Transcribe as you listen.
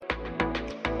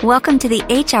Welcome to the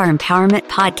HR Empowerment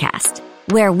Podcast,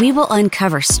 where we will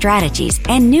uncover strategies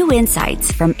and new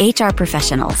insights from HR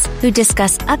professionals who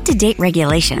discuss up-to-date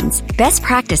regulations, best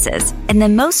practices, and the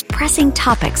most pressing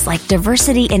topics like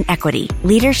diversity and equity,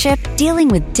 leadership, dealing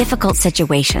with difficult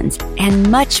situations,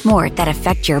 and much more that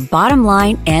affect your bottom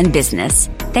line and business.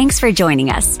 Thanks for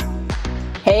joining us.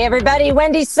 Hey everybody,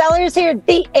 Wendy Sellers here,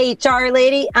 the HR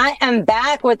lady. I am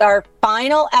back with our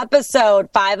final episode,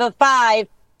 5 of 5,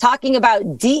 talking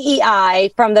about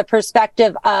DEI from the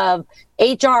perspective of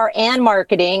HR and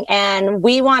marketing. And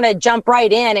we want to jump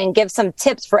right in and give some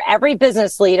tips for every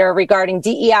business leader regarding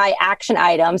DEI action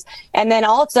items. And then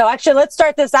also, actually, let's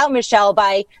start this out, Michelle,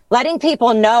 by letting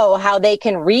people know how they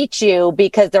can reach you,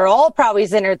 because they're all probably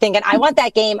sitting there thinking, I want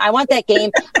that game.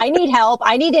 I need help.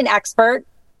 I need an expert.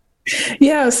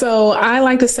 Yeah, so I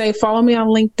like to say, follow me on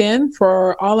LinkedIn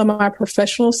for all of my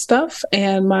professional stuff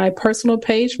and my personal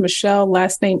page, Michelle,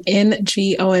 last name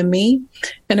Ngome.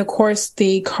 And of course,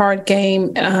 the card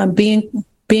game, be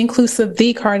inclusive,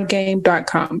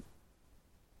 thecardgame.com.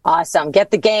 Awesome.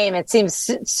 Get the game. It seems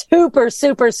super,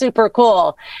 super, super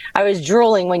cool. I was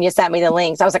drooling when you sent me the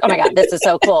links. I was like, oh my God, this is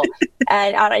so cool.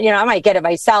 And, I might get it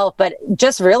myself, but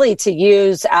just really to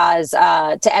use as,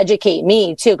 to educate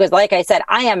me too. Cause like I said,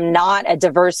 I am not a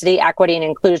diversity, equity, and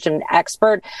inclusion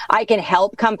expert. I can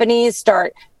help companies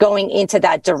start going into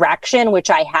that direction,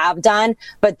 which I have done.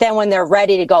 But then when they're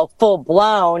ready to go full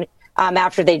blown,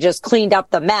 after they just cleaned up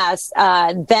the mess,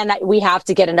 then we have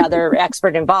to get another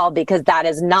expert involved, because that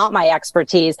is not my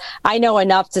expertise. I know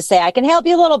enough to say I can help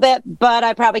you a little bit, but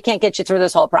I probably can't get you through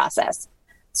this whole process.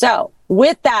 So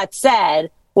with that said,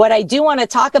 what I do want to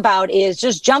talk about is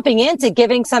just jumping into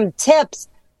giving some tips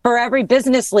for every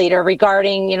business leader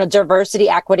regarding, diversity,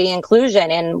 equity, inclusion.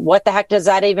 And what the heck does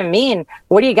that even mean?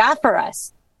 What do you got for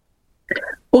us?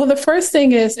 Well, the first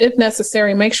thing is, if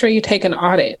necessary, make sure you take an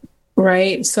audit.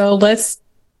 Right. So let's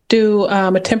do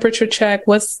a temperature check.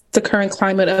 What's the current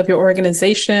climate of your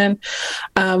organization?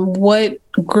 What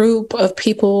group of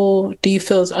people do you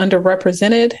feel is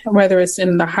underrepresented, whether it's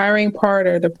in the hiring part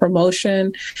or the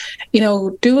promotion?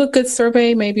 Do a good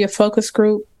survey, maybe a focus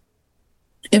group,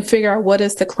 and figure out what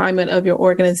is the climate of your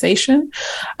organization.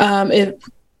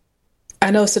 I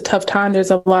know it's a tough time.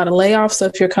 There's a lot of layoffs. So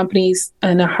if your company's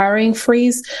in a hiring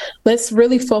freeze, let's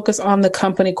really focus on the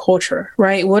company culture,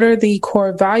 right? What are the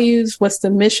core values? What's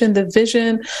the mission, the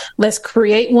vision? Let's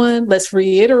create one. Let's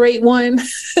reiterate one.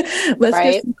 Let's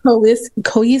get some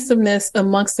cohesiveness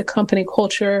amongst the company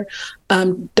culture,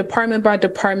 department by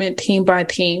department, team by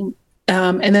team.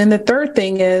 And then the third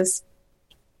thing is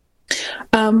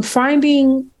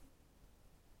finding,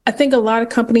 I think a lot of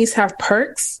companies have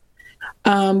perks,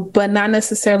 but not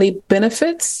necessarily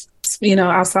benefits,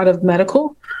 outside of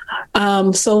medical.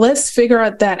 So let's figure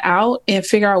that out and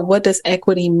figure out, what does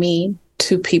equity mean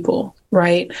to people,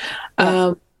 right?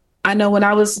 I know when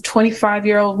I was a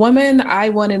 25-year-old woman, I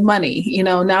wanted money.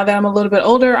 Now that I'm a little bit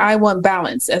older, I want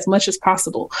balance as much as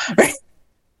possible, right?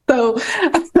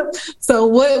 So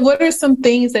what are some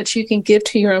things that you can give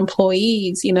to your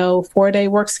employees, 4-day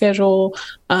work schedule,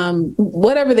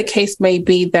 whatever the case may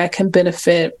be, that can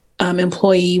benefit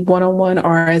employee one-on-one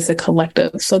or as a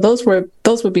collective. So those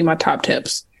would be my top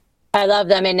tips. I love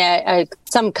them. And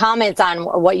some comments on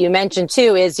what you mentioned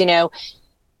too is,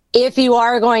 if you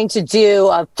are going to do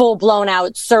a full blown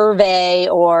out survey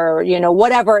or,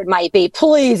 whatever it might be,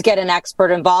 please get an expert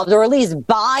involved, or at least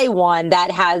buy one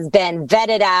that has been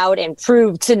vetted out and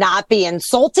proved to not be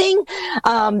insulting,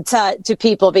 to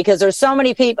people, because there's so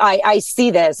many people. I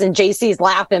see this, and JC's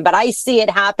laughing, but I see it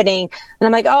happening. And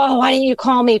I'm like, oh, why didn't you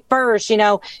call me first?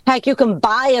 Heck, you can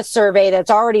buy a survey that's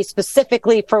already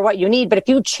specifically for what you need. But if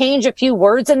you change a few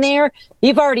words in there,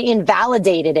 you've already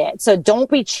invalidated it. So don't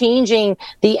be changing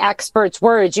the experts'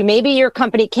 words. Maybe your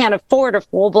company can't afford a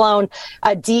full-blown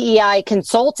DEI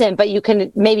consultant, but you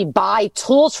can maybe buy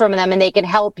tools from them, and they can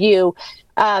help you,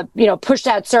 push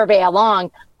that survey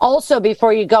along. Also,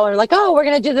 before you go and like, oh, we're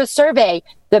going to do this survey,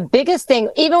 the biggest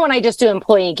thing, even when I just do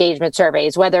employee engagement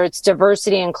surveys, whether it's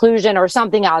diversity, inclusion, or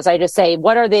something else, I just say,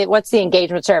 what's the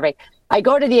engagement survey? I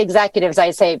go to the executives.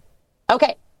 I say,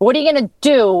 okay, what are you going to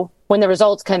do when the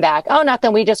results come back? Oh,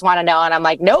 nothing. We just want to know. And I'm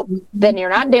like, nope, then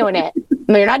you're not doing it.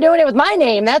 You're not doing it with my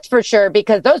name, that's for sure,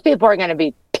 because those people are going to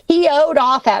be PO'd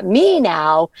off at me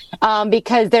now,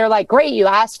 because they're like, great, you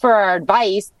asked for our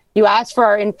advice, you asked for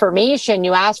our information,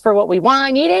 you asked for what we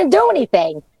want, you didn't do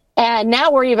anything. And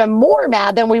now we're even more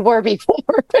mad than we were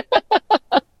before.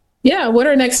 Yeah, what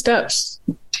are next steps?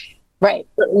 Right.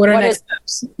 What are next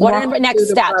steps? What are next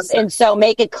steps? And so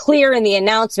make it clear in the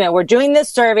announcement. We're doing this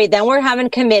survey, then we're having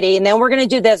committee, and then we're going to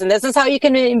do this. And this is how you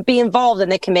can be involved in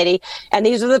the committee. And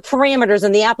these are the parameters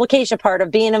and the application part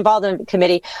of being involved in the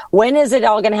committee. When is it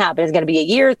all going to happen? Is it going to be a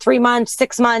year, 3 months,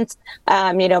 6 months?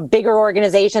 Bigger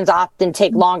organizations often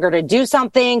take longer to do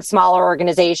something. Smaller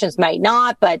organizations might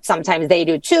not, but sometimes they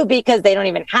do too, because they don't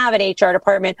even have an HR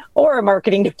department or a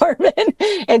marketing department.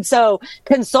 And so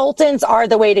consultants are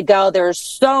the way to go. There's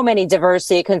so many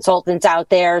diversity consultants out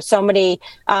there, so many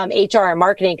HR and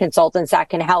marketing consultants that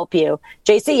can help you.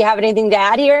 JC, you have anything to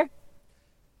add here?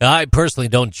 I personally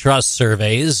don't trust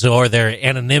surveys or their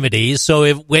anonymity.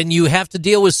 So when you have to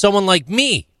deal with someone like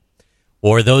me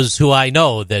or those who I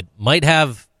know that might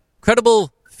have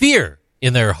credible fear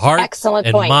in their heart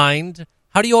and mind,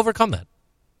 how do you overcome that?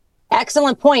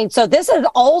 Excellent point. So this is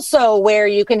also where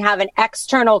you can have an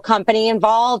external company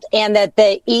involved, and that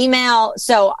the email.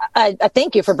 So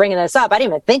thank you for bringing this up. I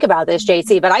didn't even think about this,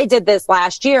 JC, but I did this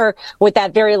last year with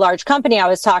that very large company I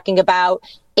was talking about.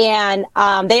 And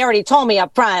they already told me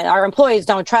up front, our employees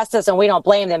don't trust us, and we don't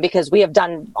blame them because we have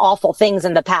done awful things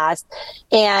in the past.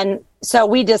 And so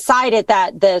we decided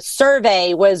that the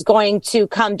survey was going to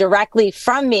come directly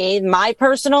from me, my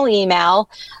personal email.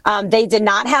 They did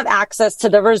not have access to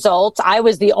the results. I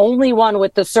was the only one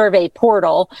with the survey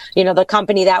portal, the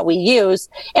company that we use.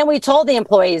 And we told the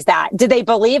employees that. Did they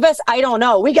believe us? I don't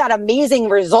know. We got amazing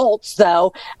results,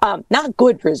 though. Not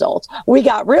good results. We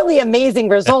got really amazing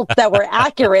results that were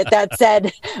accurate, that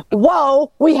said,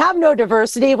 whoa, we have no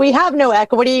diversity, we have no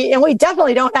equity, and we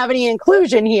definitely don't have any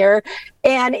inclusion here.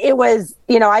 And it was,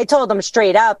 I told them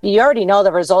straight up, you already know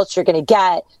the results you're going to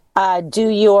get. Do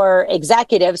your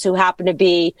executives who happen to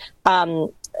be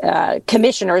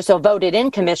commissioners, so voted in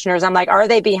commissioners, I'm like, are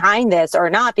they behind this or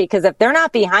not? Because if they're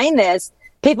not behind this,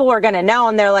 people are going to know.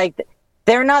 And they're like,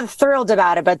 they're not thrilled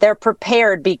about it, but they're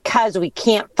prepared because we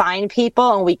can't find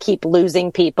people and we keep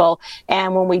losing people.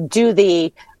 And when we do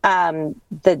the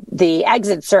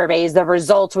exit surveys, the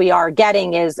results we are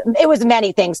getting it was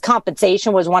many things.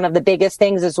 Compensation was one of the biggest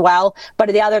things as well. But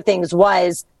the other things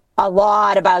was a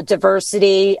lot about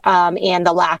diversity, and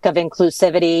the lack of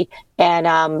inclusivity.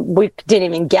 And, we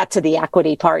didn't even get to the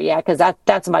equity part yet, because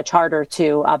that's much harder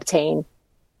to obtain.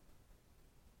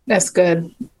 That's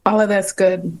good. All of that's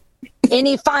good.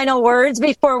 Any final words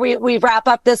before we wrap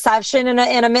up this session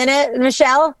in a minute,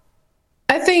 Michelle?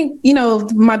 I think,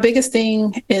 my biggest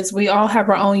thing is we all have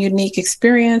our own unique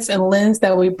experience and lens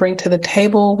that we bring to the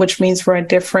table, which means we're at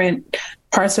different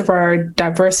parts of our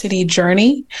diversity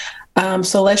journey.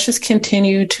 So let's just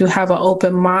continue to have an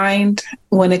open mind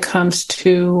when it comes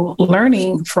to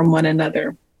learning from one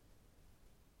another.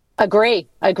 Agree,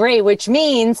 which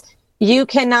means you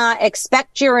cannot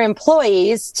expect your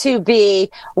employees to be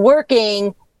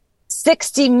working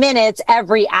 60 minutes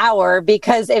every hour,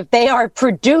 because if they are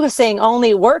producing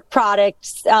only work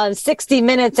products 60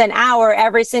 minutes an hour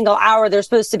every single hour they're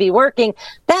supposed to be working,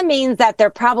 that means that they're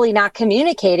probably not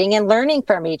communicating and learning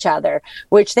from each other,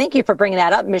 which, thank you for bringing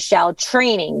that up, Michelle.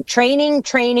 Training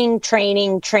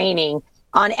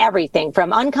on everything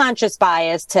from unconscious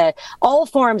bias to all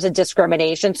forms of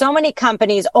discrimination. So many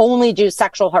companies only do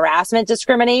sexual harassment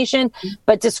discrimination,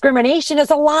 but discrimination is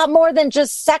a lot more than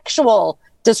just sexual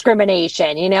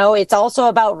discrimination. It's also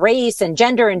about race and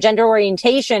gender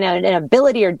orientation and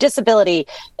ability or disability,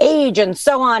 age, and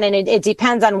so on. And it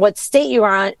depends on what state you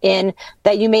are in,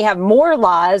 that you may have more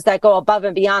laws that go above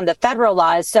and beyond the federal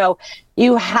laws. So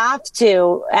you have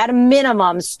to, at a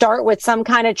minimum, start with some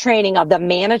kind of training of the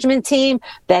management team,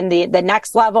 then the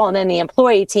next level, and then the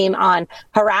employee team on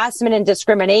harassment and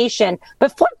discrimination.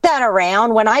 But flip that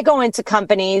around. When I go into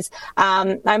companies,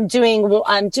 I'm doing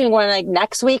one like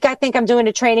next week. I think I'm doing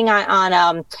a training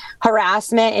on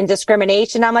harassment and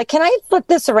discrimination. I'm like, can I flip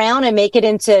this around and make it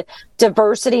into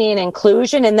diversity and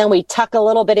inclusion? And then we tuck a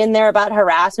little bit in there about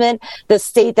harassment. The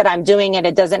state that I'm doing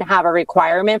it doesn't have a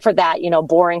requirement for that,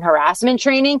 boring harassment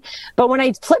training. But when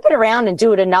I flip it around and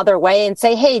do it another way and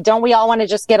say, hey, don't we all want to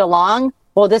just get along?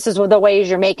 Well, this is the ways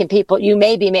you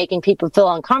may be making people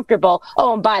feel uncomfortable.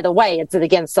 Oh, and by the way, it's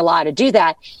against the law to do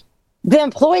that. The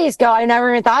employees go, I never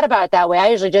even thought about it that way. I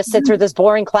usually just sit through this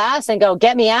boring class and go,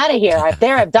 get me out of here. I've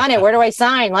done it. Where do I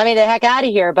sign? Let me the heck out of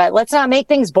here. But let's not make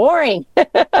things boring.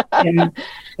 Yeah.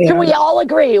 Can we all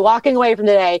agree, walking away from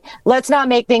today, let's not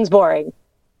make things boring?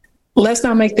 Let's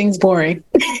not make things boring.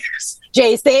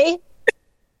 JC?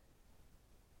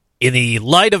 In the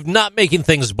light of not making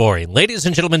things boring, ladies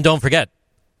and gentlemen, don't forget,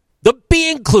 the Be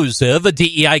Inclusive, a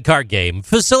DEI card game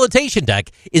facilitation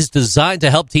deck, is designed to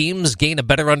help teams gain a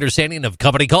better understanding of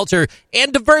company culture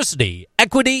and diversity,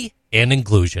 equity, and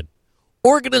inclusion.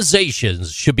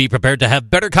 Organizations should be prepared to have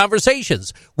better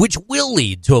conversations, which will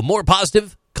lead to a more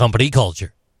positive company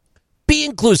culture. Be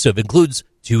Inclusive includes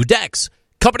 2 decks: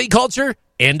 company culture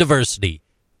and diversity,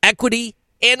 equity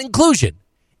and inclusion.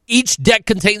 Each deck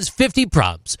contains 50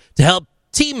 prompts to help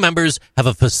team members have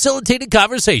a facilitated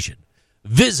conversation.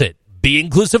 Visit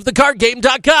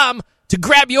BeInclusiveTheCardGame.com to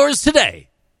grab yours today.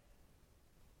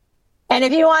 And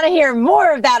if you want to hear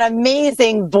more of that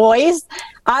amazing voice,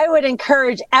 I would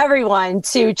encourage everyone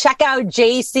to check out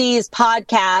JC's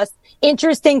podcast,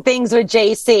 Interesting Things with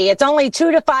JC. It's only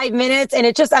 2 to 5 minutes and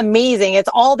it's just amazing. It's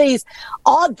all these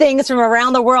odd things from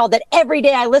around the world that every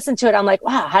day I listen to it, I'm like,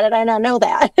 wow, how did I not know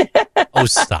that? Oh,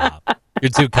 stop. You're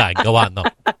too kind. Go on, though.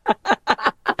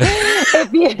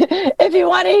 If you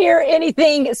want to hear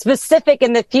anything specific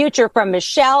in the future from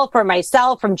Michelle, from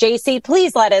myself, from JC,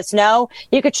 please let us know.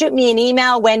 You could shoot me an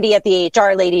email,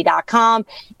 wendy@thehrlady.com.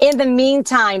 In the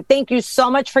meantime, thank you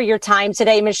so much for your time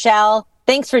today, Michelle.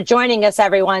 Thanks for joining us,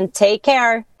 everyone. Take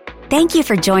care. Thank you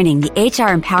for joining the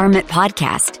HR Empowerment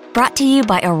Podcast, brought to you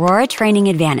by Aurora Training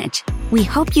Advantage. We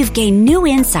hope you've gained new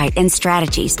insight and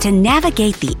strategies to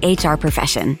navigate the HR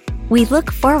profession. We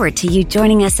look forward to you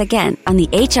joining us again on the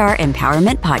HR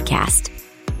Empowerment Podcast.